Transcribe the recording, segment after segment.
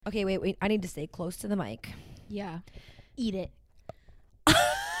Okay, wait. I need to stay close to the mic. Yeah. Eat it.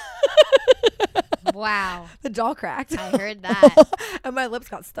 Wow. The jaw cracked. I heard that. And my lips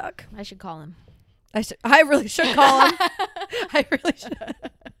got stuck. I should call him. I really should call him. I really should.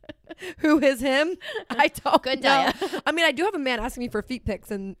 Who is him? I don't Good know. day. I mean, I do have a man asking me for feet pics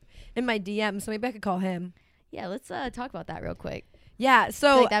in my DM, so maybe I could call him. Yeah, let's talk about that real quick. Yeah, I feel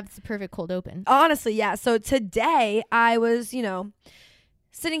so like that's the perfect cold open. honestly, yeah. So today I was,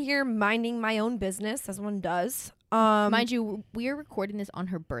 sitting here minding my own business, as one does. Mind you, we are recording this on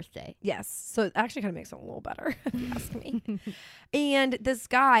her birthday. Yes. So it actually kind of makes it a little better, if you ask me. And this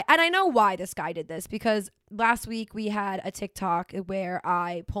guy, and I know why this guy did this, because last week we had a TikTok where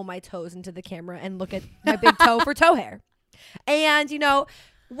I pull my toes into the camera and look at my big toe for toe hair. And,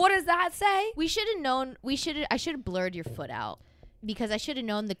 what does that say? We should have known. I should have blurred your foot out because I should have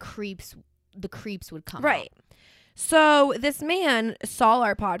known the creeps would come. Right. So this man saw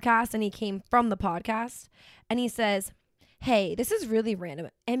our podcast and he came from the podcast and he says, "Hey, this is really random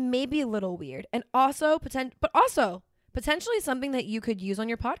and maybe a little weird and also potentially something that you could use on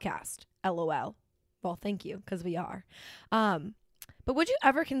your podcast." LOL. Well, thank you, because we are. But would you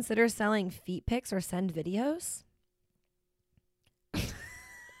ever consider selling feet pics or send videos?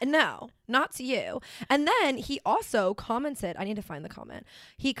 No, not to you. And then he also commented, I need to find the comment.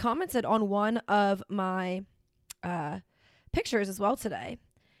 He commented on one of my pictures as well today.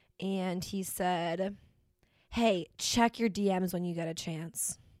 And he said, "Hey, check your DMs when you get a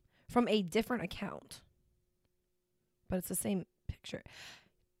chance," from a different account. But it's the same picture.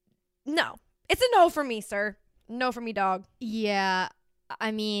 No, it's a no for me, sir. No for me, dog. Yeah.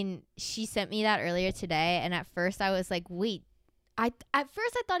 I mean, she sent me that earlier today, and at first I was like, wait. At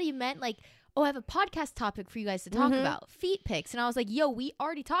first I thought he meant like, oh, I have a podcast topic for you guys to talk about, feet pics. And I was like, yo, we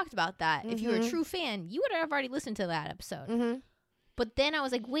already talked about that. If you were a true fan, you would have already listened to that episode. But then I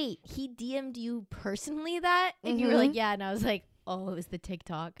was like, wait, he DM'd you personally that? And you were like, yeah. And I was like, oh, it was the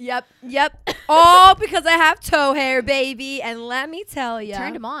TikTok. Yep. All because I have toe hair, baby. And let me tell you.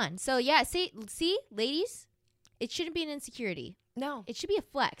 Turned him on. So yeah, see, ladies, it shouldn't be an insecurity. No. It should be a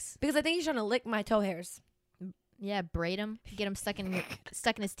flex. Because I think he's trying to lick my toe hairs. Yeah, braid him, get him stuck in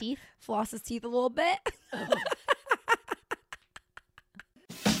his teeth. Floss his teeth a little bit.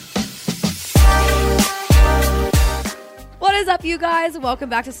 What is up, you guys? Welcome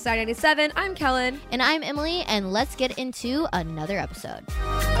back to Society 97. I'm Kellen. And I'm Emily, and let's get into another episode.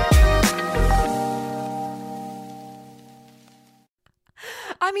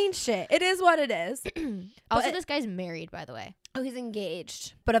 I mean, shit. It is what it is. Also, this guy's married, by the way. Oh, he's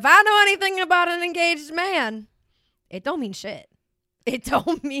engaged. But if I know anything about an engaged man, it don't mean shit. It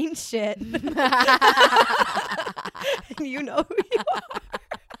don't mean shit. And you know who you are.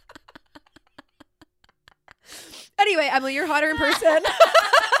 Anyway, Emily, you're hotter in person.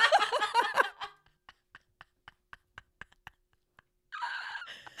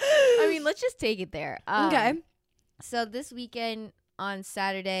 I mean, let's just take it there. Okay. So this weekend on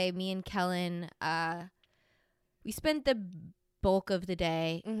Saturday, me and Kellen, we spent the bulk of the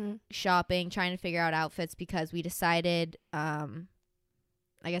day shopping, trying to figure out outfits because we decided, I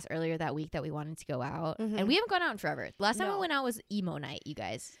guess earlier that week that we wanted to go out. And we haven't gone out in forever. Last time we went out was emo night, you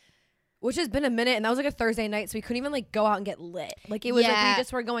guys. Which has been a minute, and that was like a Thursday night, so we couldn't even like go out and get lit. Like it was like we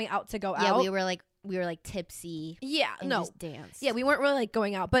just were going out to go out. Yeah, we were like tipsy. Yeah, and just dance. Yeah, we weren't really like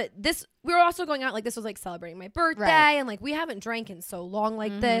going out, but we were also going out like this was like celebrating my birthday, and like we haven't drank in so long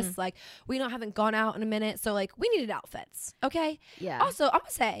like this. Like we haven't gone out in a minute, so like we needed outfits. Okay. Yeah. Also, I'm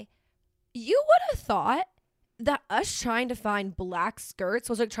gonna say, you would have thought that us trying to find black skirts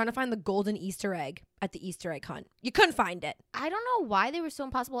was like trying to find the golden Easter egg at the Easter egg hunt. You couldn't find it. I don't know why they were so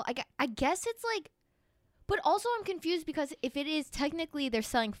impossible. I guess it's like, but also I'm confused because if it is technically they're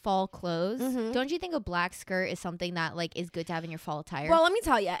selling fall clothes, don't you think a black skirt is something that like is good to have in your fall attire? Well, let me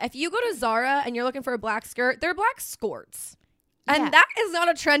tell you, if you go to Zara and you're looking for a black skirt, they're black skirts. Yeah. And that is not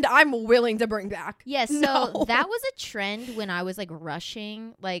a trend I'm willing to bring back. Yes, so No. that was a trend when I was like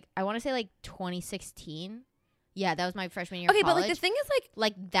rushing, like I want to say like 2016. Yeah, that was my freshman year of college. But like the thing is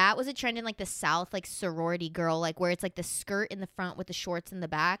like that was a trend in like the South, like sorority girl, like where it's like the skirt in the front with the shorts in the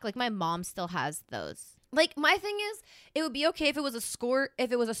back. Like my mom still has those. like my thing is it would be okay if it was a skirt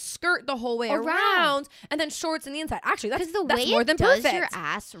the whole way around and then shorts in the inside. Actually, that's way more it than does perfect. your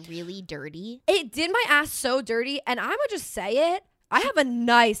ass really dirty. It did my ass so dirty, and I'm gonna just say it. I have a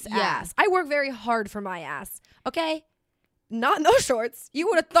nice ass. I work very hard for my ass. Okay? Not in those shorts. You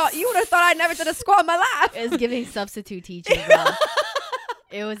would have thought I never did a squat in my life. It was giving substitute teaching, bro.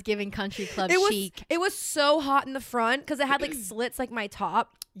 It was giving country club chic. It was so hot in the front because it had like slits like my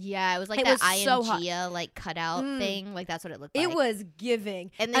top. Yeah, it was like It that was so hot. IMGA like cutout thing. Like that's what it looked like. It was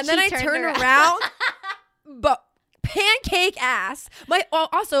giving. And And then then she I turned turned around. around, but pancake ass.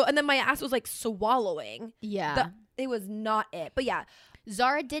 And then my ass was like swallowing. Yeah. It was not it. But yeah,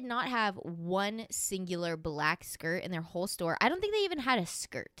 Zara did not have one singular black skirt in their whole store. I don't think they even had a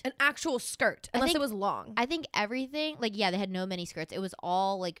skirt. an actual skirt, I unless think- it was long. I think everything, like, yeah, they had no mini skirts. It was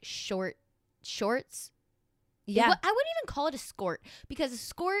all like shorts. Yeah, I wouldn't even call it a skirt because a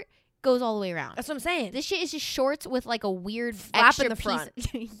skirt goes all the way around. that's what I'm saying. This shit is just shorts with like a weird Flap extra in the piece. front.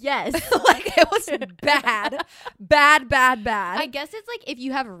 Yes. Like it was bad. I guess it's like if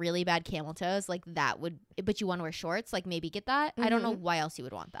you have really bad camel toes, like that would, but you want to wear shorts, like maybe get that. I don't know why else you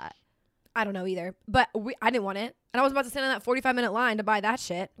would want that. I don't know either, but I didn't want it, and I was about to stand in that 45-minute line to buy that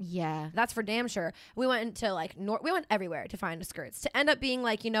shit. Yeah. That's for damn sure. We went into like we went everywhere to find skirts. To end up being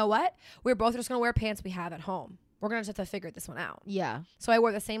like, you know what? We're both just gonna wear pants we have at home. We're gonna just have to figure this one out. Yeah. So I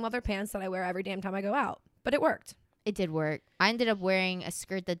wore the same leather pants that I wear every damn time I go out, but it worked. It did work. I ended up wearing a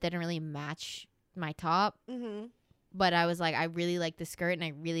skirt that didn't really match my top, Mm-hmm. but I was like, I really like the skirt and I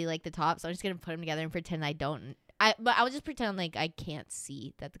really like the top, so I'm just gonna put them together and pretend I don't. But I would just pretend like I can't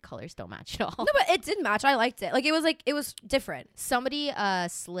see that the colors don't match at all. No, but it did match. I liked it. Like it was different. Somebody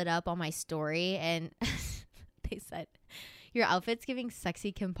slid up on my story and they said, "Your outfit's giving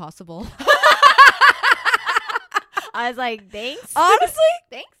sexy Kim Possible." I was like, "Thanks." Honestly,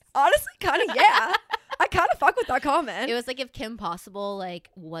 Thanks. kind of yeah. I kind of fuck with that comment. It was like if Kim Possible like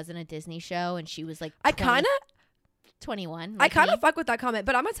wasn't a Disney show and she was like I kind of 21. I like kind me. of fuck with that comment,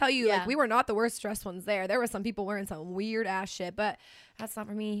 but I'm gonna tell you, Yeah. like, we were not the worst dressed ones there. There were some people wearing some weird ass shit, but that's not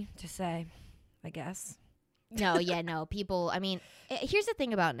for me to say, I guess. No. People, I mean, here's the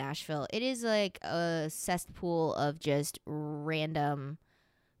thing about Nashville. It is like a cesspool of just random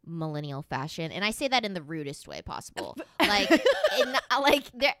millennial fashion, and I say that in the rudest way possible. Like,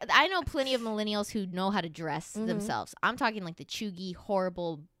 I know plenty of millennials who know how to dress Mhm. themselves. I'm talking like the chuggy,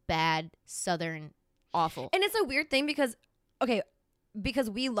 horrible, bad, Southern, awful. And it's a weird thing because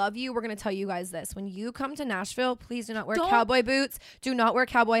we love you, we're gonna tell you guys this. When you come to Nashville, please do not wear Don't- cowboy boots. Do not wear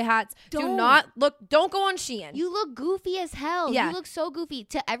cowboy hats. Don't. Don't go on Shein. You look goofy as hell. Yeah. You look so goofy.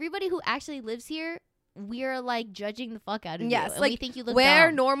 To everybody who actually lives here, we're like judging the fuck out of Yes, you. And like, we think you look wear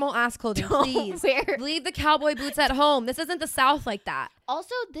dumb. normal ass clothing, Don't please. wear- Leave the cowboy boots at home. This isn't the South like that.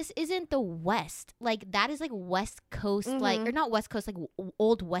 Also, this isn't the West. Like, that is like West Coast, like, Mhm. or not West Coast, like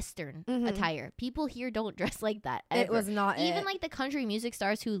old Western Mhm. attire. People here don't dress like that. It ever. was not Even it. like the country music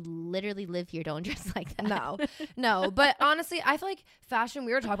stars who literally live here don't dress like that. No. But honestly, I feel like fashion,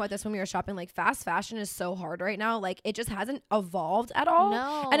 we were talking about this when we were shopping, like fast fashion is so hard right now. Like it just hasn't evolved at all.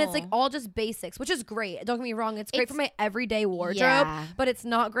 No. And it's like all just basics, which is great. Don't get me wrong. It's great for my everyday wardrobe, Yeah. but it's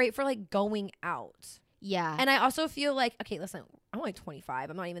not great for like going out. Yeah. And I also feel like, okay, listen, I'm only 25.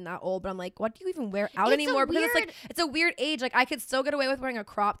 I'm not even that old, but I'm like, what do you even wear out It's a anymore? Because it's weird- like, it's a weird age. Like I could still get away with wearing a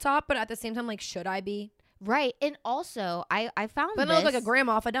crop top, but at the same time, like, should I be? Right. And also, I found But I this. look like a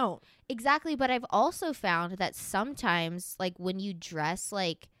grandma if I don't. Exactly, but I've also found that sometimes, like, when you dress,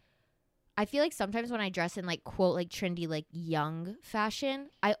 like, I feel like sometimes when I dress in, like, quote, like, trendy, like, young fashion,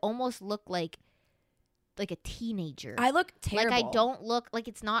 I almost look like a teenager. I look terrible. Like, I don't look, like,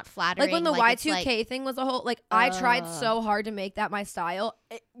 it's not flattering. Like when the it's Y2K thing was a whole, like, I tried Ugh. so hard to make that my style.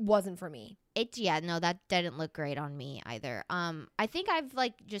 It wasn't for me. No, that didn't look great on me either. I think I've,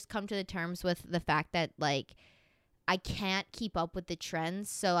 like, just come to the terms with the fact that, like, I can't keep up with the trends,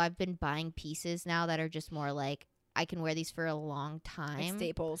 so I've been buying pieces now that are just more like, I can wear these for a long time. Like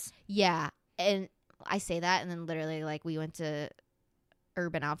staples. Yeah, and I say that, and then literally, like, we went to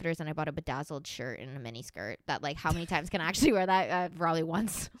Urban Outfitters, and I bought a bedazzled shirt and a mini skirt. That, like, how many times can I actually wear that? Probably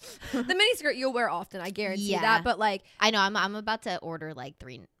once. The mini skirt you'll wear often, I guarantee Yeah. that. But like, I know I'm about to order like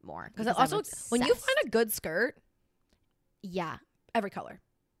 3 more because I'm also when you obsessed. find a good skirt, yeah. every color.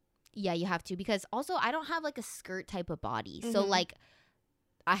 Yeah, you have to, because also I don't have like a skirt type of body. So Mhm. like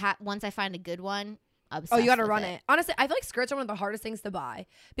once I find a good one, Oh, you got to obsessed run with it. Honestly, I feel like skirts are one of the hardest things to buy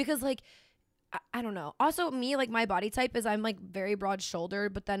because like I don't know. Also, me, like my body type is I'm like very broad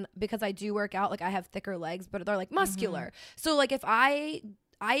shouldered, but then because I do work out, like I have thicker legs, but they're like muscular. So like if I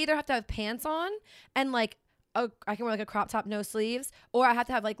either have to have pants on and like I can wear like a crop top, no sleeves, or I have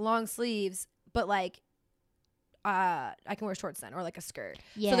to have like long sleeves, but like I can wear shorts then or like a skirt.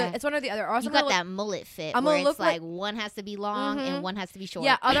 Yeah. So it's one or the other. Or else You I'm gonna got look- that mullet fit I'm where gonna it's look like- like one has to be long Mhm. and one has to be short.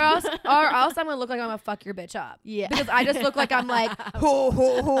 Yeah, or else I'm gonna look like I'm gonna fuck your bitch up. Yeah. Because I just look like I'm like hoo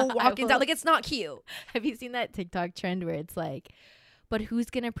hoo hoo walking down. will. Like it's not cute. Have you seen that TikTok trend where it's like, but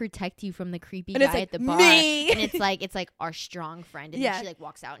who's gonna protect you from the creepy And it's guy like, at the bar? me. And it's like our strong friend, and Yeah. then she like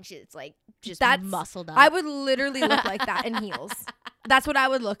walks out and it's like just That's- muscled up. I would literally look like that in heels. That's what I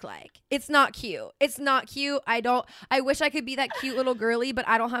would look like. It's not cute. It's not cute. I wish I could be that cute little girly, but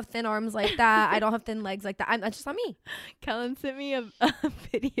I don't have thin arms like that. I don't have thin legs like that. That's just not me. Kellen sent me a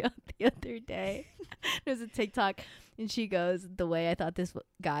video the other day. It was a TikTok, and she goes, the way I thought this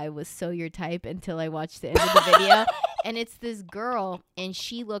guy was so your type until I watched the end of the video. And it's this girl, and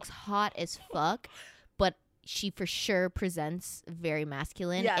she looks hot as fuck, but she for sure presents very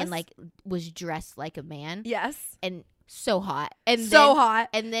masculine and like was dressed like a man. Yes. And so hot. And so hot.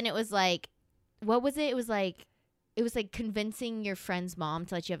 And then it was like, what was it? It was like convincing your friend's mom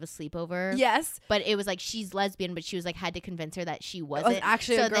to let you have a sleepover. Yes. But it was like, she's lesbian, but she was like, had to convince her that she wasn't.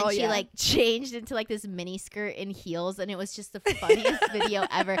 Actually a girl, then she like changed into like this mini skirt and heels. And it was just the funniest video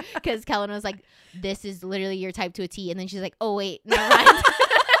ever. Because Kellen was like, this is literally your type to a T. And then she's like, oh wait, never mind.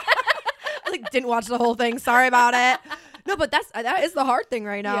 I like didn't watch the whole thing. Sorry about it. No, but that is the hard thing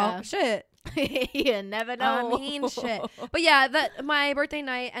right now. Yeah. Shit. You never know. I mean, shit. But yeah, my birthday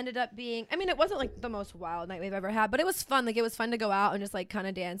night ended up being, I mean, it wasn't like the most wild night we've ever had, but it was fun. Like, it was fun to go out and just like kind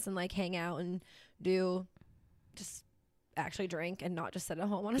of dance and like hang out and just actually drink and not just sit at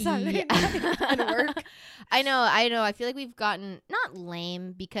home on a Saturday night and work. I know. I feel like we've gotten not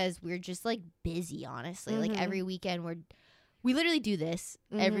lame because we're just like busy, honestly. Like every weekend we literally do this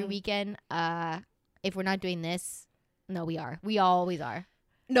every weekend. If we're not doing this, no, we are. We always are.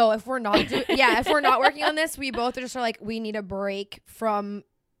 No, if we're not if we're not working on this, we both are just like, we need a break from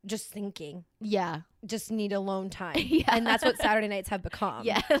just thinking. Yeah. Just need alone time. Yeah. And that's what Saturday nights have become.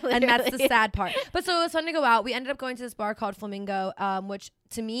 Yeah. And that's the sad part. But so it was fun to go out. We ended up going to this bar called Flamingo, which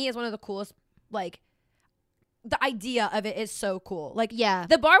to me is one of the coolest, like, the idea of it is so cool. Like, yeah.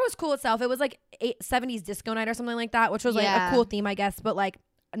 The bar was cool itself. It was like 70s disco night or something like that, which was like a cool theme, I guess, but like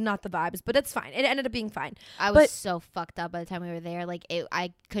not the vibes, but it's fine. It ended up being fine. I was so fucked up by the time we were there. Like,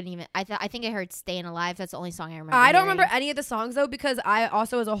 I couldn't even. I think I heard "Staying Alive." That's the only song I remember. I don't remember any of the songs though, because I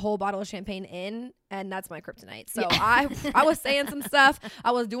also was a whole bottle of champagne in, and that's my kryptonite. So I was saying some stuff.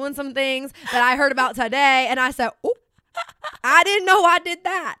 I was doing some things that I heard about today, and I said, "Oh, I didn't know I did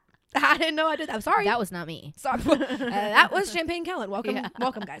that. I didn't know I did that. I'm sorry. That was not me. Sorry, that was Champagne Kellen.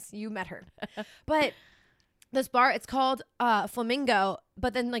 Welcome, guys. You met her, but." This bar, it's called Flamingo,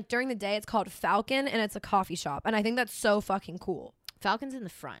 but then like during the day it's called Falcon, and it's a coffee shop, and I think that's so fucking cool. Falcon's in the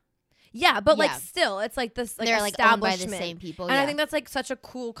front. Yeah, but like still, it's like this like they're like owned by establishment. the same people, and I think that's like such a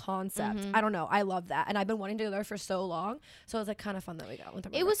cool concept. Mhm. I don't know, I love that, and I've been wanting to go there for so long, so it was like kind of fun that we got.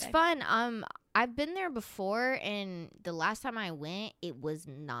 It was fun. I've been there before, and the last time I went, it was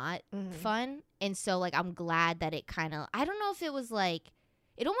not fun, and so like I'm glad that it kind of. I don't know if it was like.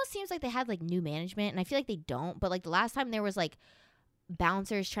 It almost seems like they had like new management, and I feel like they don't. But like the last time there was like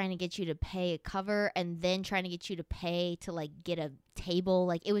bouncers trying to get you to pay a cover and then trying to get you to pay to like get a table.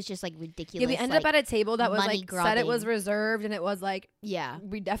 Like it was just like ridiculous. Yeah, we ended up at a table that was like grubbing. said it was reserved, and it was like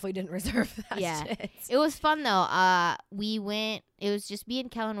we definitely didn't reserve that shit. It was fun though. We went. It was just me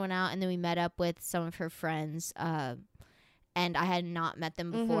and Kellen went out, and then we met up with some of her friends. And I had not met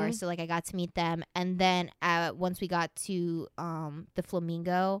them before, so like I got to meet them. And then once we got to the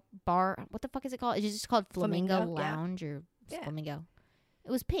Flamingo bar, what the fuck is it called? It's just called Flamingo Lounge or Flamingo.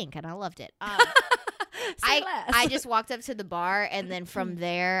 It was pink, and I loved it. I just walked up to the bar, and then from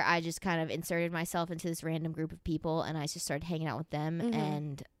there, I just kind of inserted myself into this random group of people, and I just started hanging out with them.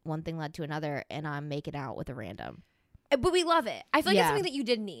 And one thing led to another, and I'm making out with a random. But we love it. I feel like it's something that you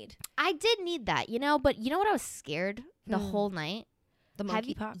did need. I did need that, but you know what? I was scared the whole night. The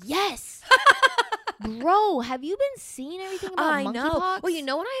monkeypox? Yes. Bro, have you been seeing everything about monkeypox? I know. Well, you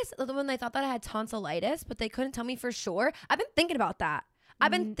know when they thought that I had tonsillitis, but they couldn't tell me for sure? I've been thinking about that.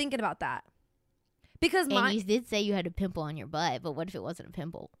 Because and you did say you had a pimple on your butt, but what if it wasn't a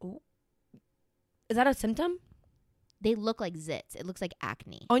pimple? Ooh. Is that a symptom? They look like zits. It looks like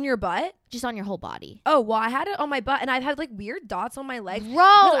acne. On your butt? Just on your whole body. Oh, well, I had it on my butt, and I've had like weird dots on my legs. Bro!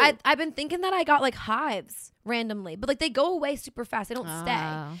 I've been thinking that I got like hives randomly, but like they go away super fast. They don't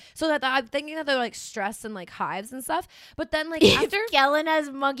stay. So that I'm thinking that they're like stress and like hives and stuff. But then like after Kellen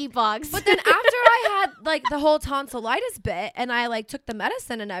has monkeypox. But then after I had like the whole tonsillitis bit, and I like took the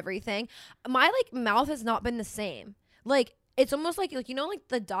medicine and everything, my like mouth has not been the same. Like it's almost like you know like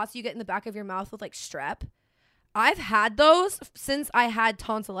the dots you get in the back of your mouth with like strep. I've had those since I had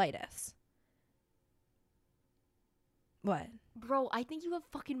tonsillitis. What? Bro, I think you have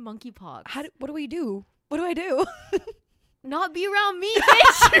fucking monkeypox. What do we do? What do I do? Not be around me,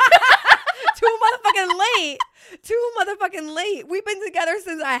 bitch. Too motherfucking late. We've been together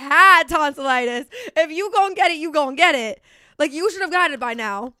since I had tonsillitis. If you gon' get it, you gon' get it. Like, you should have gotten it by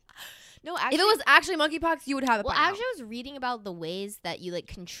now. No, actually, if it was actually monkeypox, you would have it by now. Well, actually, I was reading about the ways that you, like,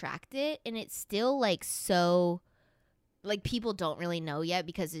 contract it, and it's still, like, so like people don't really know yet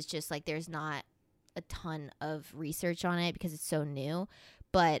because it's just like there's not a ton of research on it because it's so new.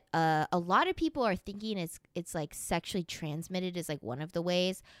 But a lot of people are thinking it's like sexually transmitted is like one of the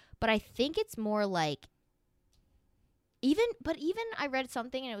ways. But I think it's more like even I read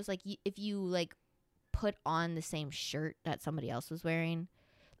something and it was like if you like put on the same shirt that somebody else was wearing,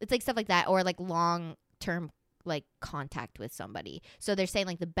 it's like stuff like that, or like long term like contact with somebody. So they're saying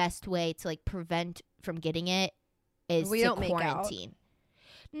like the best way to like prevent from getting it is to quarantine.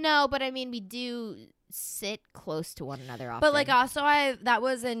 No, but I mean we do sit close to one another often. But like also that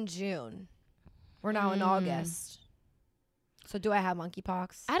was in June. We're now in August. So do I have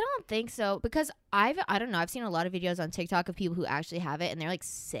monkeypox? I don't think so because I don't know. I've seen a lot of videos on TikTok of people who actually have it and they're like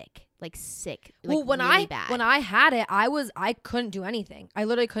sick. Like well, when really bad. When I had it, I couldn't do anything. I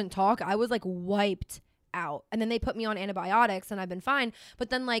literally couldn't talk. I was like wiped out. And then they put me on antibiotics and I've been fine. But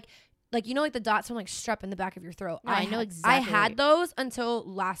then like you know like the dots from like strep in the back of your throat. No, I know exactly. I had those until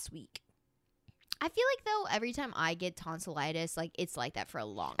last week. I feel like though every time I get tonsillitis, like it's like that for a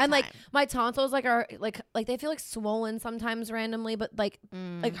long time. And like my tonsils like are like they feel like swollen sometimes randomly, but like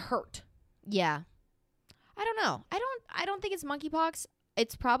hurt. Yeah. I don't know. I don't think it's monkeypox.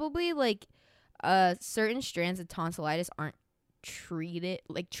 It's probably like certain strands of tonsillitis aren't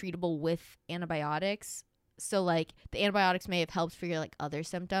treatable with antibiotics. So like the antibiotics may have helped for your like other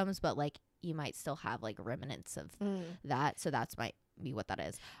symptoms, but like you might still have like remnants of that. So that's might be what that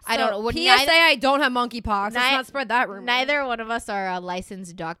is. So I don't know. PSA, I don't have monkeypox. Let's not spread that rumor. Neither one of us are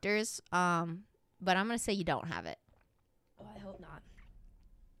licensed doctors. But I'm gonna say you don't have it. Oh, I hope not.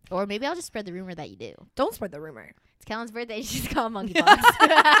 Or maybe I'll just spread the rumor that you do. Don't spread the rumor. It's Kellen's birthday. She's called monkeypox.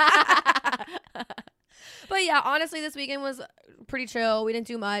 But yeah, honestly, this weekend was pretty chill. We didn't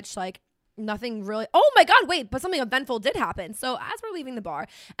do much. Like nothing really. Oh my God, wait! But something eventful did happen. So as we're leaving the bar,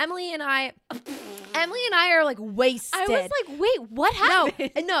 Emily and I are like wasted. I was like, wait, what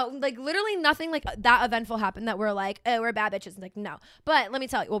happened? No, like literally nothing like that eventful happened that we're like, oh, we're bad bitches. Like no, but let me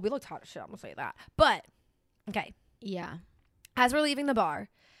tell you. Well, we looked hot as shit. I'm gonna say that. But okay, yeah. As we're leaving the bar,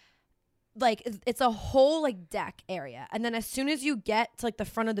 like it's a whole like deck area, and then as soon as you get to like the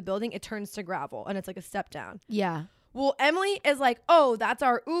front of the building, it turns to gravel, and it's like a step down. Yeah. Well, Emily is like, oh, that's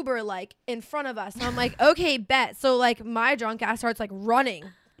our Uber, like, in front of us. And I'm like, okay, bet. So, like, my drunk ass starts, like, running.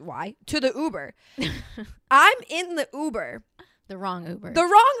 Why? To the Uber. I'm in the Uber. The wrong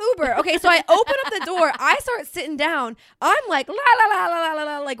Uber. Okay, so I open up the door. I start sitting down. I'm like, la, la, la, la, la,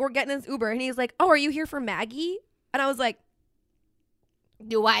 la, like, we're getting this Uber. And he's like, oh, are you here for Maggie? And I was like,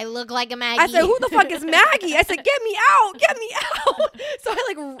 do I look like a Maggie? I said, who the fuck is Maggie? I said, get me out. So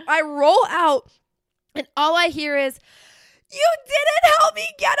I roll out. And all I hear is, you didn't help me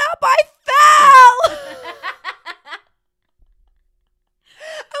get up. I fell.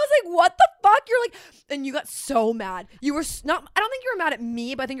 I was like, what the fuck? You're like, and you got so mad. You were not, I don't think you were mad at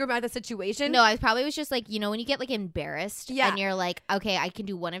me, but I think you were mad at the situation. No, I probably was just like, you know, when you get like embarrassed and you're like, okay, I can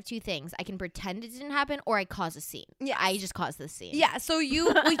do one of two things. I can pretend it didn't happen or I cause a scene. Yeah. I just caused the scene. Yeah. So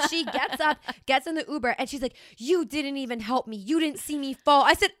she gets up, gets in the Uber and she's like, you didn't even help me. You didn't see me fall.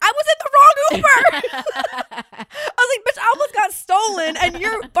 I said, I was in the wrong Uber. I was like, bitch, I almost got stolen and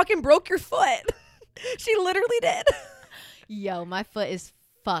you fucking broke your foot. She literally did. Yo, my foot is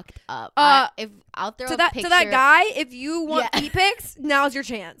fucked up. If I'll throw to that guy, if you want feet pics, now's your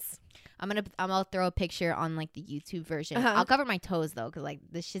chance. I'm gonna throw a picture on like the YouTube version. I'll cover my toes though, because like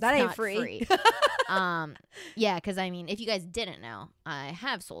this shit's not free. Yeah, because I mean, if you guys didn't know, I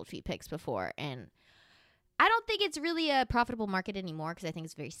have sold feet pics before, and I don't think it's really a profitable market anymore because I think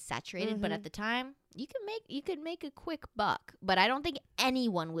it's very saturated. But at the time, you could make a quick buck. But I don't think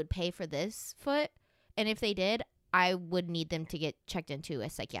anyone would pay for this foot, and if they did, I would need them to get checked into a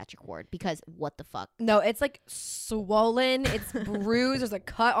psychiatric ward because what the fuck? No, it's like swollen. It's bruised. There's a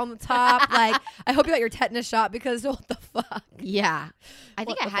cut on the top. Like, I hope you got your tetanus shot because what the fuck? Yeah. I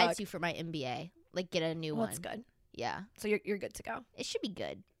think I had to for my MBA. Like, get a new one. That's good. Yeah. So you're good to go. It should be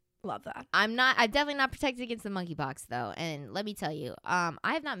good. Love that. I'm definitely not protected against the monkeypox though. And let me tell you, I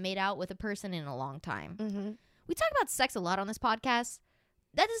have not made out with a person in a long time. Mm-hmm. We talk about sex a lot on this podcast.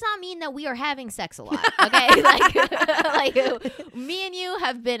 That does not mean that we are having sex a lot, okay? like me and you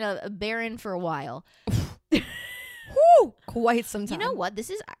have been a barren for a while. Whew, quite some time. You know what? This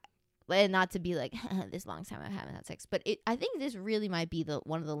is not to be like this long time I haven't had sex, but I think this really might be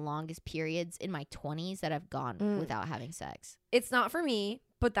one of the longest periods in my 20s that I've gone without having sex. It's not for me,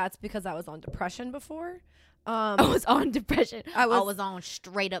 but that's because I was on depression before. I was on depression. I was on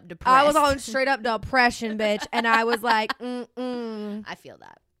straight up depression. I was on straight up depression, bitch. And I was like, I feel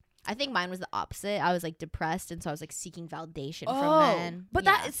that. I think mine was the opposite. I was like depressed, and so I was like seeking validation from men. But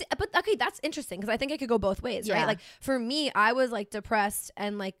okay, that's interesting because I think it could go both ways, right? Like for me, I was like depressed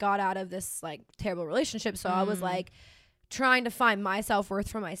and like got out of this like terrible relationship, so I was like trying to find my self-worth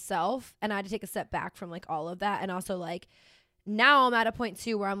for myself, and I had to take a step back from like all of that, and also like now I'm at a point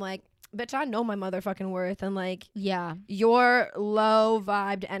too where I'm like, bitch, I know my motherfucking worth, and like your low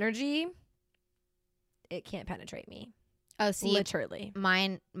vibed energy, it can't penetrate me. Oh, see, literally.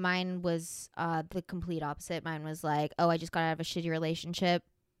 Mine was the complete opposite. Mine was like, oh, I just got out of a shitty relationship.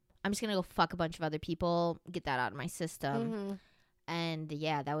 I'm just gonna go fuck a bunch of other people, get that out of my system. And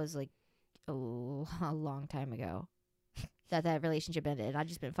yeah, that was like a long time ago that relationship ended. I've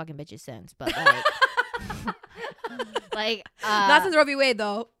just been fucking bitches since. But like, like not since Roe v. Wade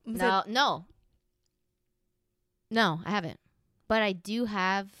though. No, I haven't. But I do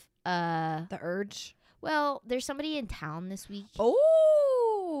have the urge. Well, there's somebody in town this week.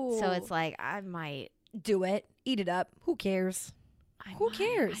 Oh. So it's like, I might do it. Eat it up. Who cares? Who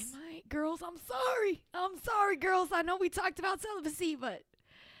cares? I might. Girls, I'm sorry. I'm sorry, girls. I know we talked about celibacy, but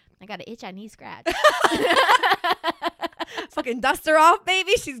I got an itch I need scratch. Fucking dust her off,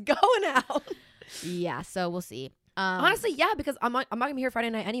 baby. She's going out. Yeah, so we'll see. Honestly, yeah, because I'm not gonna be here Friday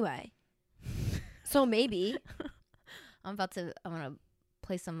night anyway. So maybe. I'm gonna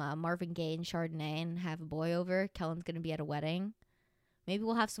play some Marvin Gaye and Chardonnay and have a boy over. Kellen's gonna be at a wedding. Maybe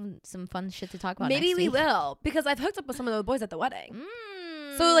we'll have some fun shit to talk about. Maybe next we week. will, because I've hooked up with some of the boys at the wedding.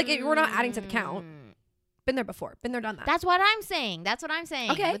 So like we're not adding to the count. Been there before. Been there, done that. That's what I'm saying.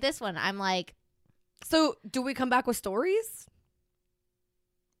 Okay. With this one, I'm like. So do we come back with stories?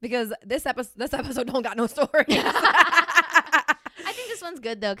 Because this episode don't got no stories. I think this one's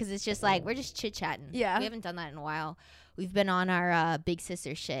good though, because it's just like we're just chit chatting. Yeah, we haven't done that in a while. We've been on our big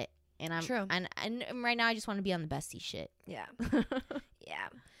sister shit, and I'm true. And right now I just want to be on the bestie shit. Yeah, yeah.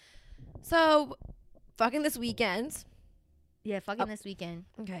 So, fucking this weekend. Yeah, fucking this weekend.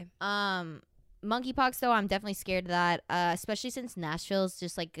 Okay. Monkeypox though, I'm definitely scared of that. Especially since Nashville's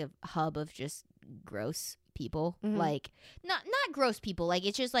just like a hub of just gross people. Like not gross people, like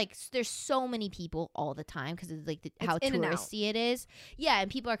it's just like there's so many people all the time because of like how touristy it is. Yeah, and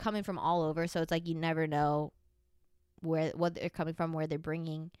people are coming from all over, so it's like you never know what they're coming from, where they're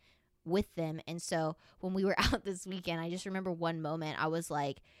bringing with them. And so when we were out this weekend, I just remember one moment I was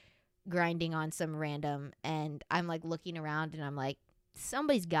like grinding on some random, and I'm like looking around and I'm like,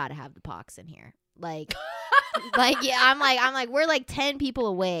 somebody's got to have the pox in here, like like yeah, I'm like we're like 10 people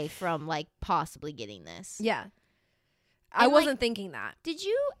away from like possibly getting this. Yeah, I wasn't thinking that. Did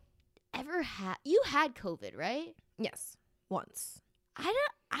you ever you had COVID, right? Yes, once. I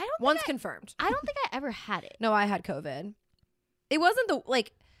don't once confirmed. I don't think I ever had it. No, I had COVID. It wasn't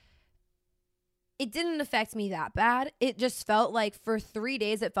it didn't affect me that bad. It just felt like for 3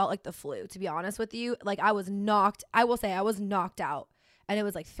 days it felt like the flu, to be honest with you. Like I was knocked out, and it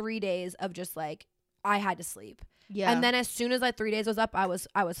was like 3 days of just like I had to sleep. Yeah. And then as soon as like 3 days was up, I was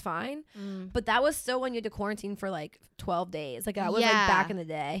fine. But that was still when you had to quarantine for like 12 days. Like that was like back in the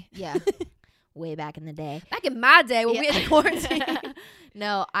day. Yeah. Way back in the day. Back in my day when we had to quarantine.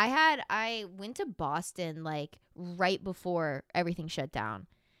 No, I went to Boston like right before everything shut down.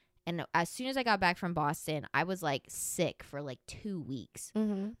 And as soon as I got back from Boston, I was like sick for like 2 weeks.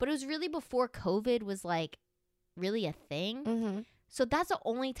 But it was really before COVID was like really a thing. So that's the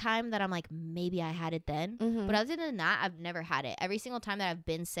only time that I'm like, maybe I had it then. But other than that, I've never had it. Every single time that I've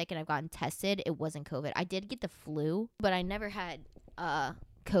been sick and I've gotten tested, it wasn't COVID. I did get the flu, but I never had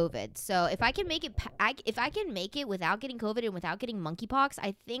COVID. So if I can make it without getting COVID and without getting monkeypox,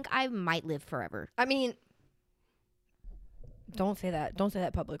 I think I might live forever. I mean, don't say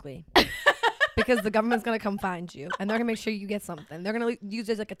that publicly. Because the government's going to come find you, and they're going to make sure you get something. They're going to use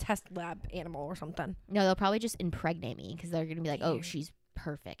it as like a test lab animal or something. No, they'll probably just impregnate me because they're going to be like, oh, she's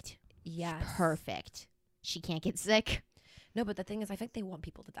perfect. Yes. She's perfect. She can't get sick. No, but the thing is, I think they want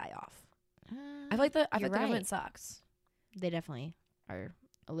people to die off. I feel like the government sucks. They definitely are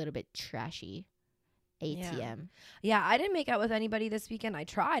a little bit trashy. ATM. Yeah, I didn't make out with anybody this weekend. I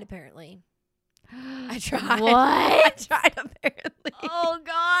tried, apparently. I tried. What? I tried, apparently. Oh,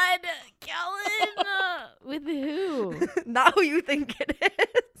 God. Kellen. With who? Not who you think it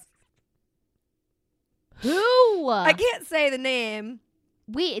is. Who? I can't say the name.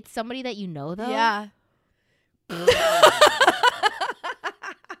 Wait, it's somebody that you know, though? Yeah.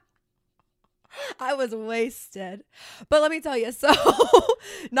 I was wasted. But let me tell you, so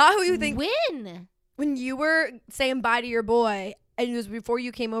not who you think. When you were saying bye to your boy, and it was before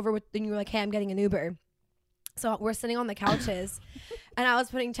you came over and you were like, hey, I'm getting an Uber. So we're sitting on the couches and I was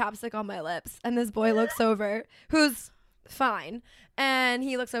putting chapstick on my lips, and this boy looks over, who's fine. And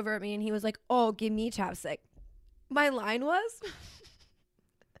he looks over at me and he was like, oh, give me chapstick. My line was, I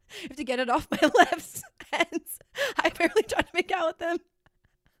have to get it off my lips. And I barely tried to make out with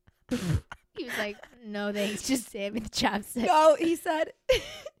him. He was like, no thanks, just hand me the chapstick. No, he said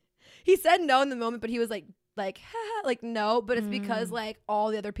no in the moment, but he was like haha, like no, but it's because like all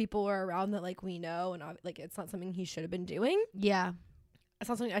the other people were around that like we know, and like it's not something he should have been doing. Yeah. It's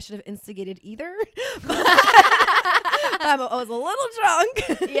not something I should have instigated either. I was a little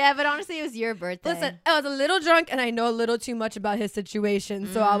drunk. Yeah, but honestly, it was your birthday. Listen, I was a little drunk and I know a little too much about his situation.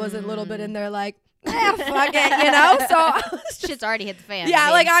 So I was a little bit in there like, fuck it, you know? So I was just, shit's already hit the fan.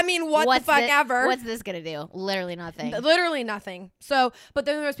 yeah, I mean, what the fuck ever. What's this going to do? Literally nothing. Literally nothing. So, but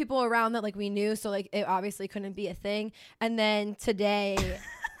then there was people around that like we knew. So like it obviously couldn't be a thing. And then today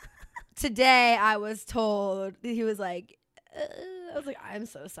I was told, he was like, I was like, I'm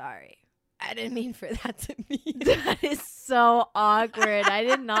so sorry. I didn't mean for that to be. That is so awkward. I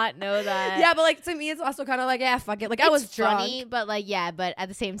did not know that. Yeah, but like to me, it's also kind of like, yeah, fuck it. Like I was drunk. Funny, but like, yeah, but at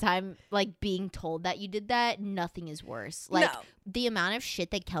the same time, like being told that you did that, nothing is worse. Like the amount of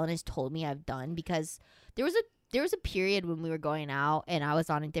shit that Kellen has told me I've done, because there was a period when we were going out and I was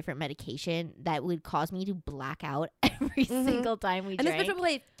on a different medication that would cause me to black out every single time we drank. And this bitch would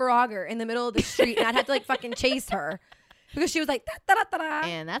play Frogger in the middle of the street, and I'd have to like fucking chase her. Because she was like, da, da, da, da.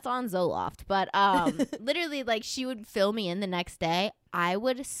 And that's on Zoloft. But literally, like, she would fill me in the next day. I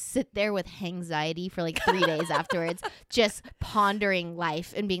would sit there with anxiety for like 3 days afterwards, just pondering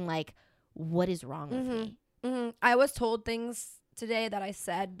life and being like, what is wrong with me? I was told things today that I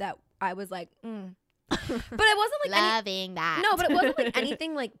said that I was like, But it wasn't like loving that. No, but it wasn't like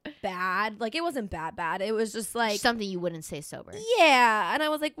anything like bad. Like it wasn't bad. It was just like something you wouldn't say sober. Yeah, and I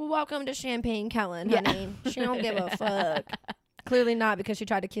was like, well, welcome to Champagne Kellen, honey. She don't give a fuck. Clearly not, because she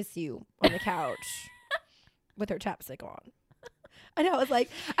tried to kiss you on the couch with her chapstick on. I know.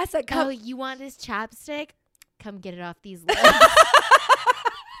 I said, oh, you want this chapstick? Come get it off these lips.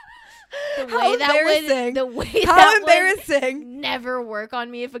 The way that would never work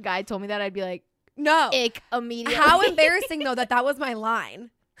on me. If a guy told me that, I'd be like, no, ick immediately. How embarrassing though that was my line.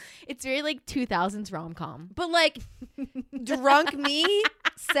 It's very like 2000s rom-com, but like drunk me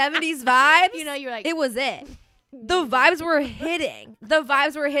 70s vibes. You know, you're like, it was it. The vibes were hitting.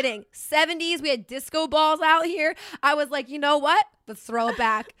 70s, we had disco balls out here. I was like, you know what? Let's throw it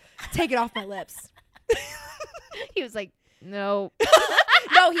back. Take it off my lips. He was like, no.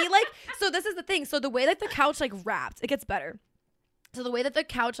 No, he like, so this is the thing. So the way that the couch like wrapped, it gets better. So the way that the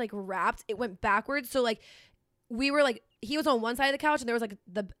couch like wrapped, it went backwards. So like we were like, he was on one side of the couch and there was like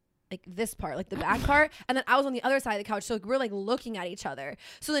this part, like the back part. And then I was on the other side of the couch. So like, we're like looking at each other.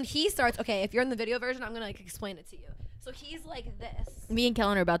 So then he starts, okay, if you're in the video version, I'm going to like explain it to you. So he's like this. Me and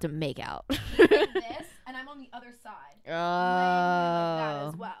Kellen are about to make out. He's like this, and I'm on the other side. Oh. Like that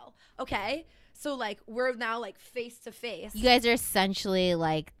as well. Okay. So like we're now like face to face. You guys are essentially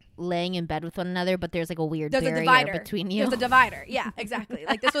like laying in bed with one another, but there's like a weird barrier divider between you. There's a divider. Yeah, exactly.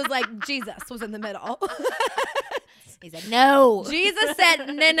 Like this was like Jesus was in the middle. He said no. Jesus said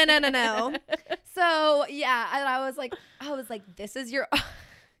no. So yeah, and I was like, this is your.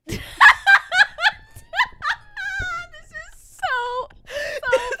 This is so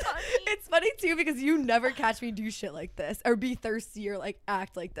funny. It's funny too because you never catch me do shit like this or be thirsty or like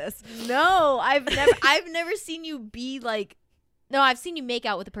act like this. No, I've never seen you be like. No, I've seen you make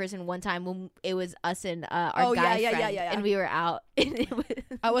out with a person one time when it was us and our guy friend, and we were out. And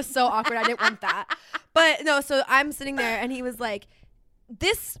I was so awkward. I didn't want that. But no, so I'm sitting there, and he was like,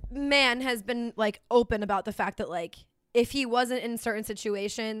 this man has been like open about the fact that like if he wasn't in certain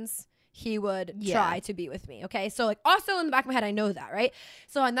situations, he would try to be with me. Okay. So like also in the back of my head, I know that. Right.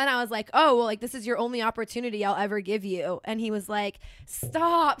 So, and then I was like, oh, well, like this is your only opportunity I'll ever give you. And he was like,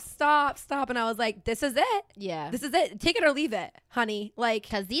 stop. And I was like, this is it. Yeah. This is it. Take it or leave it, honey. Like,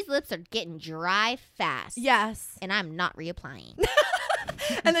 cause these lips are getting dry fast. Yes. And I'm not reapplying.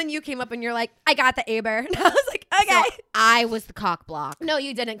 And then you came up and you're like, I got the Aber. And I was like, okay. So I was the cock block. No,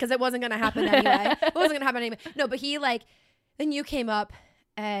 you didn't. Cause it wasn't going to happen anyway. No, but he like, then you came up.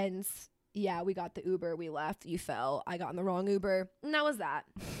 And yeah, we got the Uber. We left. You fell. I got in the wrong Uber. And that was that.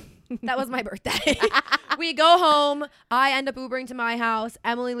 That was my birthday. We go home. I end up Ubering to my house.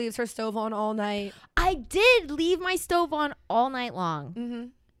 Emily leaves her stove on all night. I did leave my stove on all night long. Mm-hmm.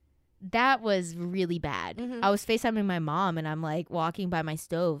 That was really bad. Mm-hmm. I was FaceTiming my mom and I'm like walking by my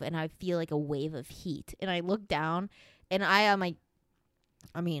stove and I feel like a wave of heat. And I look down and I am like,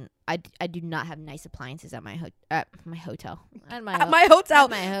 I do not have nice appliances at my hotel. At my hotel.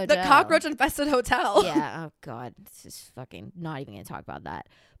 The cockroach infested hotel. Yeah. Oh God. This is fucking not even gonna talk about that.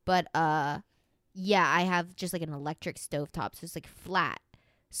 But Yeah, I have just like an electric stovetop, so it's like flat.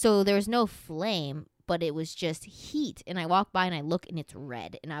 So there was no flame, but it was just heat. And I walk by and I look and it's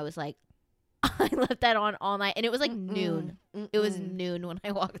red. And I was like, I left that on all night. And it was like noon. It was noon when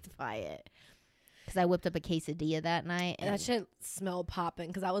I walked by it. Because I whipped up a quesadilla that night. And that shit smelled popping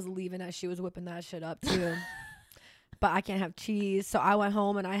because I was leaving as she was whipping that shit up too. But I can't have cheese. So I went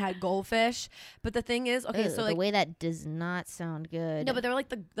home and I had goldfish. But the thing is, okay, Ew, so the like, way that does not sound good. no, but they were like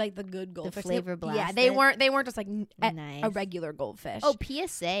the good goldfish. flavor Yeah, they blasted? weren't just like Nice. a regular goldfish. Oh,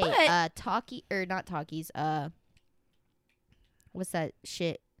 PSA. But- Talkie or not Talkies. What's that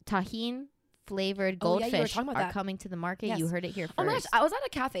shit? Tahine flavored Oh, yeah, you were goldfish talking about are that. coming to the market. Yes. You heard it here first. Oh my gosh, I was at a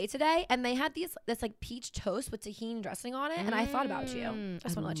cafe today and they had this like peach toast with tahini dressing on it, and I thought about you.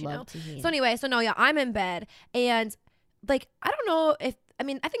 Just want to let you know. Tahini. So anyway, yeah, I'm in bed and like I don't know if I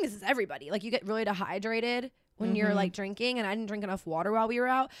think this is everybody. Like you get really dehydrated when you're like drinking, and I didn't drink enough water while we were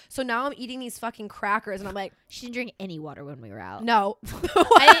out. So now I'm eating these fucking crackers and I'm like, She didn't drink any water when we were out. no.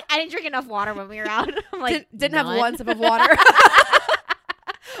 I didn't drink enough water when we were out. I'm like, didn't have none. one sip of water.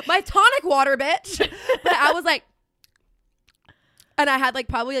 My tonic water, bitch. But I was like, and I had like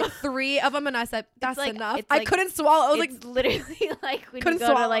probably like 3 of them, and I said, "That's like- enough." it's I like- couldn't swallow. I was It's literally like when you couldn't go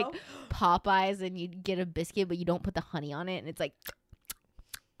to swallow. like Popeyes and you get a biscuit, but you don't put the honey on it, and it's like,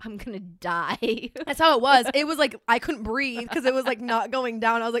 I'm gonna die. That's how it was. It was like I couldn't breathe because it was like not going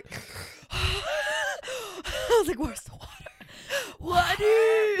down. I was like, "Where's the water?"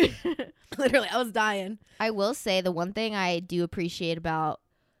 Literally, I was dying. I will say the one thing I do appreciate about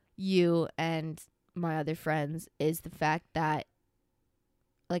you and my other friends is the fact that,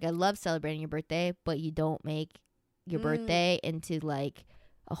 like, I love celebrating your birthday, but you don't make your birthday into like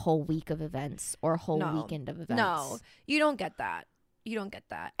a whole week of events or a whole No. weekend of events. No, you don't get that. You don't get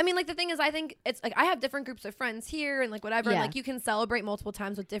that. I mean, like the thing is, I think it's like I have different groups of friends here and like whatever. And, Yeah. like you can celebrate multiple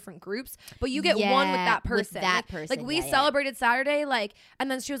times with different groups, but you get one with that with person. that Like- person, Like we yeah, yeah. celebrated Saturday, like, and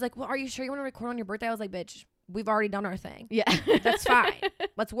then she was like, "Well, are you sure you want to record on your birthday?" I was like, "Bitch, we've already done our thing. Yeah, That's fine.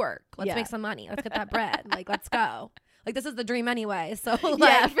 Let's work. Let's Yeah. make some money. Let's get that bread. Like, let's go. Like, this is the dream anyway. So, like,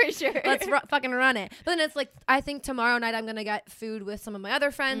 yeah, for sure. let's fucking run it." But then it's like, I think tomorrow night I'm gonna get food with some of my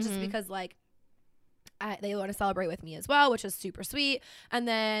other friends just because like they want to celebrate with me as well, which is super sweet. And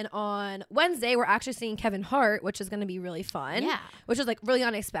then on Wednesday we're actually seeing Kevin Hart, which is gonna be really fun. Yeah. Which is like really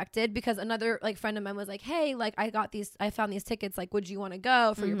unexpected because another like friend of mine was like, "Hey, like I found these tickets. Like, would you want to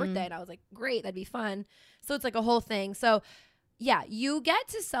go for your birthday?" And I was like, "Great, that'd be fun." So it's like a whole thing. So yeah, you get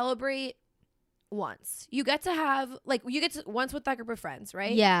to celebrate once. You get to have like once with that group of friends,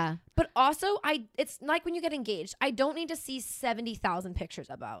 right? Yeah, But also it's like when you get engaged, I don't need to see 70,000 pictures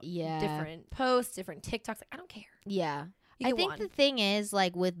about Yeah. different posts, different TikToks. Like, I don't care. yeah. You I get think one. the thing is,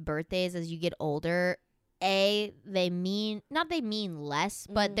 like, with birthdays as you get older, they mean less,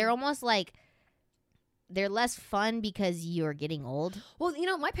 but they're almost like they're less fun because you're getting old. Well,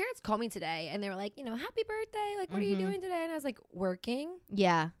 my parents called me today and they were like, "Happy birthday. Like, what are you doing today?" And I was like, "Working."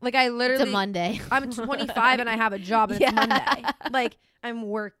 Yeah, Like, I it's literally a Monday. I'm 25 and I have a job and Yeah. it's Monday. Like, I'm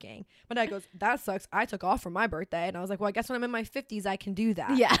working. My dad goes, "That sucks. I took off for my birthday." And I was like, "Well, I guess when I'm in my 50s, I can do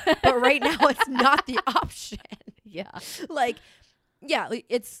that." Yeah, But right now, it's not the option. yeah. Like, yeah, like,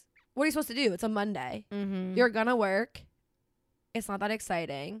 what are you supposed to do? It's a Monday. Mm-hmm. You're gonna work. It's not that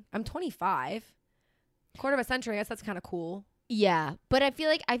exciting. I'm 25. Quarter of a century. I guess that's kind of cool. Yeah, but I feel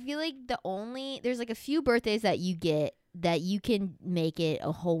like there's like a few birthdays that you get that you can make it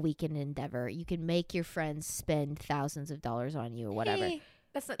a whole weekend endeavor. You can make your friends spend thousands of dollars on you or whatever. Hey,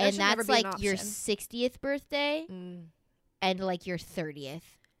 that And should never that's be an like your option. 60th birthday Mm. and like your 30th.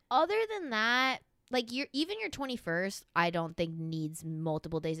 Other than that, like your 21st, I don't think needs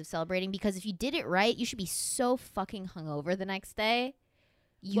multiple days of celebrating, because if you did it right, you should be so fucking hungover the next day.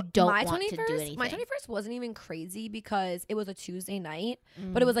 You don't my want to 21st, do anything. My 21st wasn't even crazy because it was a Tuesday night,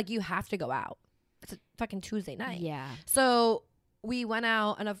 Mm. but it was like you have to go out. It's a fucking Tuesday night. Yeah. So we went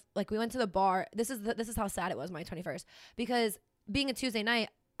out and we went to the bar. This is how sad it was, my 21st, because being a Tuesday night,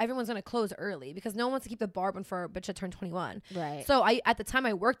 everyone's gonna close early because no one wants to keep the bar open for a bitch that turned 21. Right. So at the time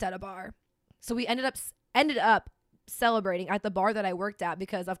I worked at a bar, so we ended up celebrating at the bar that I worked at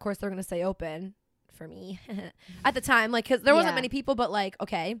because of course they're gonna stay open for me at the time, like, because there wasn't Yeah. many people, but like,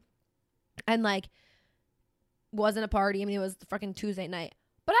 okay, and like wasn't a party. I mean, it was the fucking Tuesday night,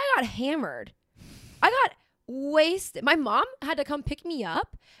 but I got hammered. I got wasted. My mom had to come pick me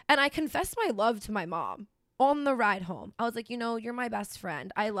up, and I confessed my love to my mom on the ride home. I was like, you're my best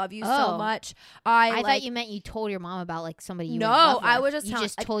friend. I love you so Oh. much. I thought you meant you told your mom about like somebody you were in No, love I with. was just you telling-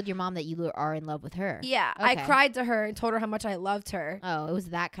 just told your mom that you are in love with her. Yeah, I Okay. cried to her and told her how much I loved her. Oh, it was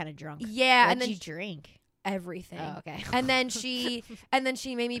that kind of drunk. Yeah, What and did then you drink? everything. Oh, okay. And then she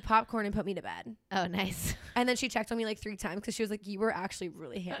made me popcorn and put me to bed. Oh, nice. And then she checked on me like 3 times because she was like, you were actually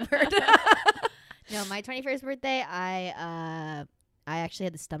really hammered. No, my 21st birthday, I actually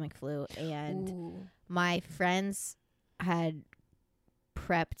had the stomach flu, and Ooh. my friends had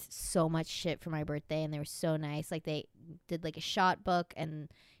prepped so much shit for my birthday, and they were so nice. Like, they did like a shot book, and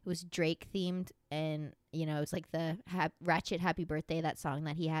it was Drake themed, and you know, it was like the Ratchet Happy Birthday, that song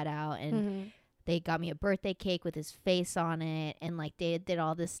that he had out, and they got me a birthday cake with his face on it, and like they did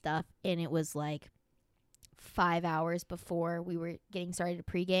all this stuff, and it was like 5 hours before we were getting started to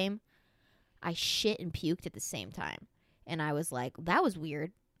pregame, I shit and puked at the same time, and I was like, that was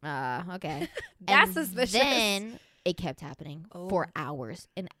weird. Okay. That's and suspicious. Then it kept happening for Oh. hours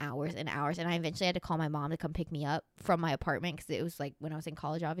and hours and hours, and I eventually had to call my mom to come pick me up from my apartment because it was like when I was in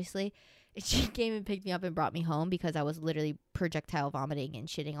college, obviously. And she came and picked me up and brought me home because I was literally projectile vomiting and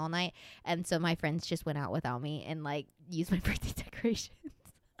shitting all night. And so my friends just went out without me and like used my birthday decorations.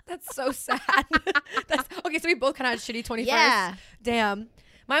 That's so sad. Okay, so we both kind of had shitty 21st. Yeah. Damn.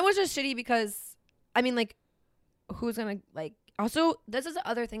 Mine was just shitty because, I mean, like, who's going to, like, also, this is the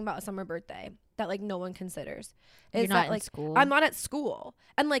other thing about a summer birthday that, like, no one considers. You're Is not that, in like, school. I'm not at school.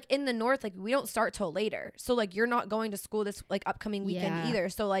 And, like, in the north, like, we don't start till later. So, like, you're not going to school this, like, upcoming weekend Yeah. either.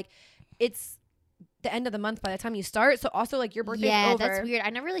 So, like, it's the end of the month by the time you start. So, also, like, your birthday's Yeah, over. that's weird. I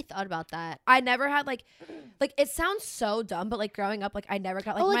never really thought about that. I never had, like, it sounds so dumb, but, like, growing up, like, I never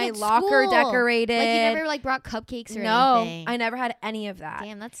got, like, Oh, like, my at locker school. decorated. Like, you never like brought cupcakes or No, anything. I never had any of that.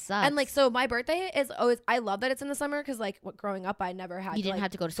 Damn, that sucks. And like, so my birthday is always, I love that it's in the summer because like growing up, I never had you to, didn't like,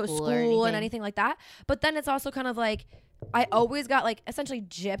 have to go to go school, to or school and anything. anything like that. But then it's also kind of like, I always got like essentially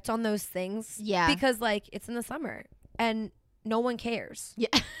gypped on those things. Yeah. Because like it's in the summer and no one cares. Yeah.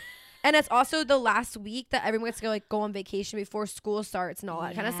 And it's also the last week that everyone gets to go on vacation before school starts and all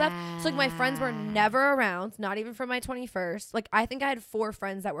that kind of stuff. So like my friends were never around, not even for my 21st. Like I think I had 4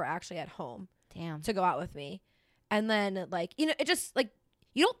 friends that were actually at home Damn. to go out with me. And then like, you know, it just like,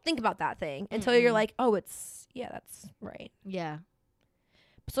 you don't think about that thing until you're like, oh, yeah, that's right. Yeah.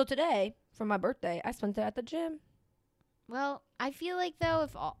 So today, for my birthday, I spent it at the gym. Well, I feel like though,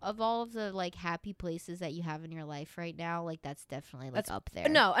 if all of the like happy places that you have in your life right now, like that's definitely like That's- up there.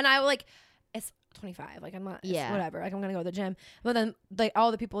 No, and I like, it's 25. Like I'm not, it's Yeah. whatever. Like I'm gonna go to the gym. But then like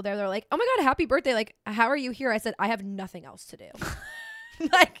all the people there, they're like, oh my god, happy birthday! Like how are you here? I said I have nothing else to do.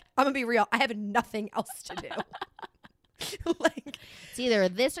 Like I'm gonna be real. I have nothing else to do. Like It's either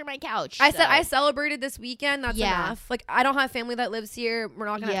this or my couch. I said, so- I celebrated this weekend. That's Yeah. enough. Like I don't have family that lives here. We're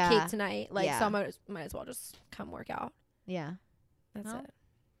not gonna have Yeah. cake tonight. Like Yeah. so I might as well just come work out. Yeah. That's Well, it.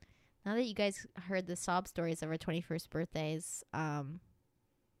 Now that you guys heard the sob stories of our 21st birthdays,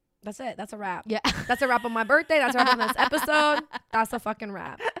 That's it. That's a wrap. yeah. That's a wrap on my birthday. That's a wrap on this episode. That's a fucking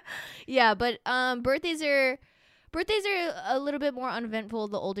wrap. Yeah, but birthdays are a little bit more uneventful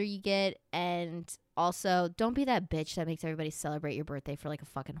the older you get, and also don't be that bitch that makes everybody celebrate your birthday for like a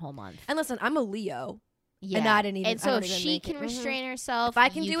fucking whole month. And listen, I'm a Leo. Yeah, And I didn't even. And I so don't if even she make can it. Mhm. restrain herself, If I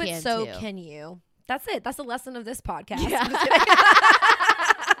can you do it, so too. can you. That's it. That's the lesson of this podcast. Yeah. I'm just kidding.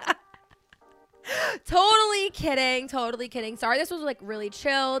 Totally kidding. Sorry, this was like really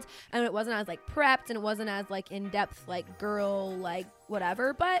chilled, and it wasn't as like prepped, and it wasn't as like in depth, like girl, like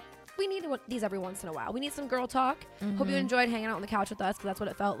whatever. But we need these every once in a while. We need some girl talk. Hope you Mhm. enjoyed hanging out on the couch with us because that's what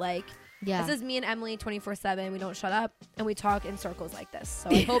it felt like. Yeah. This is me and Emily 24/7. We don't shut up and we talk in circles like this. So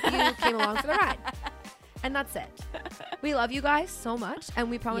I hope you came along for the ride. And that's it. We love you guys so much,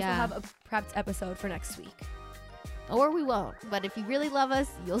 and we promise Yeah. we'll have a prepped episode for next week. Or we won't. But if you really love us,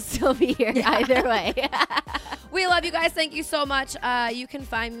 you'll still be here Yeah. either way. We love you guys. Thank you so much. You can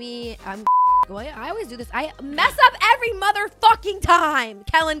find me. I always do this. I mess up every motherfucking time.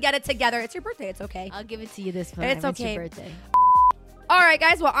 Kellen, get it together. It's your birthday. It's okay. I'll give it to you this time. It's It's okay. your birthday. All right,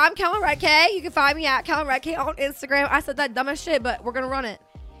 guys. Well, I'm Kellen Redk. You can find me at Kellen Redk on Instagram. I said that dumb as shit, but we're going to run it.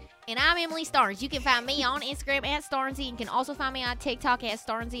 And I'm Emily Starnes. You can find me on Instagram at Starnesy. You can also find me on TikTok at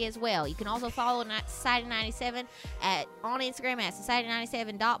Starnesy as well. You can also follow Society97 on Instagram at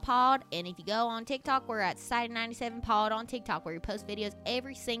Society97.pod. And if you go on TikTok, we're at Society97pod on TikTok, where we post videos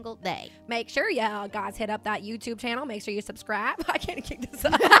every single day. Make sure you guys hit up that YouTube channel. Make sure you subscribe. I can't kick this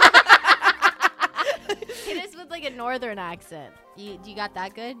up. Hit us with like a northern accent. You got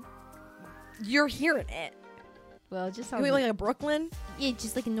that good? You're hearing it. Well, just You mean like a Brooklyn? yeah,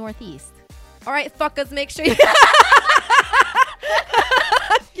 just like a northeast. All right, fuckers, make sure you...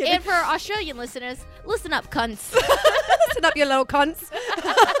 And for our Australian listeners, listen up, cunts. Listen up, you little cunts.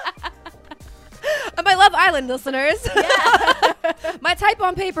 And my Love Island listeners, Yeah. my type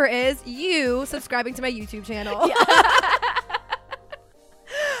on paper is you subscribing to my YouTube channel. Yeah.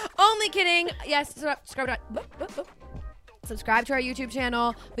 Only kidding. kidding. Yes, subscribe to our YouTube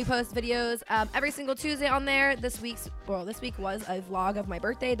channel. We post videos every single Tuesday on there. This week was a vlog of my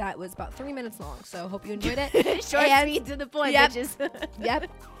birthday that was about 3 minutes long. So hope you enjoyed it. Short, sweet, to the point, Yep. bitches. Yep.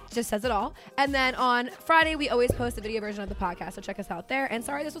 Just says it all. And then on Friday, we always post a video version of the podcast. So check us out there. And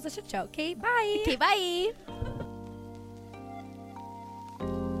sorry, this was a shit show. Okay, bye. Okay, bye.